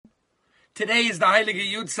Today is the Heilige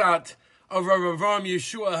Yortzeit of Rav Avraham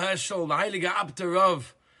Yeshua Herschel, the Heilige Ater,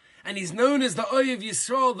 and he's known as the Ohev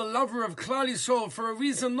Yisroel, the lover of Klal Yisrael, for a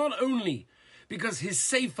reason not only because his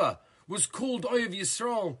sefer was called Ohev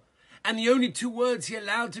Yisroel, and the only two words he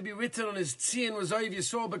allowed to be written on his tzion was Ohev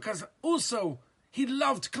Yisroel, because also he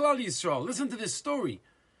loved Klal Yisrael. Listen to this story.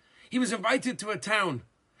 He was invited to a town,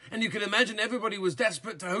 and you can imagine everybody was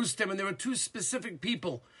desperate to host him, and there were two specific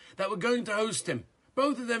people that were going to host him.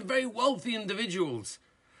 Both of them very wealthy individuals.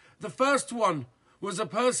 The first one was a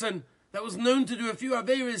person that was known to do a few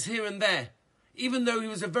averas here and there. Even though he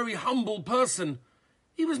was a very humble person,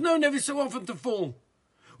 he was known every so often to fall.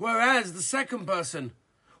 Whereas the second person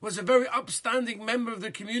was a very upstanding member of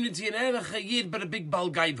the community, an Erech Yid, but a big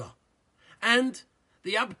Balgaiva. And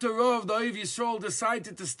the Ater of the Ohev Yisroel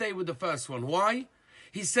decided to stay with the first one. Why?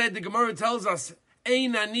 He said, the Gemara tells us,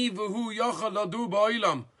 Ein ani v'hu yochel ladu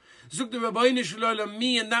ba'olam. Zuk the Rabbeinu Shalom,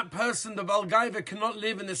 me and that person, the Balgaiva, cannot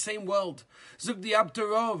live in the same world. Zuk the Ater,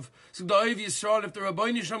 zuk the Ohev Yisroel, if the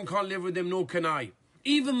Rabbeinu Shalom can't live with him, nor can I.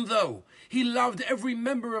 Even though he loved every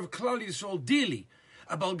member of Klal Yisrael dearly,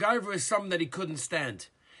 a Balgaiva is something that he couldn't stand.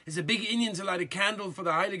 It's a big Indian to light a candle for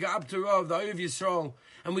the Heilige Ater of the Ohev Yisroel,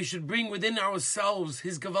 and we should bring within ourselves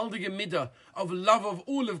his gewaldige midah of love of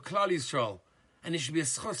all of Klal Yisrael, and it should be a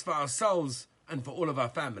schos for ourselves and for all of our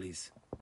families.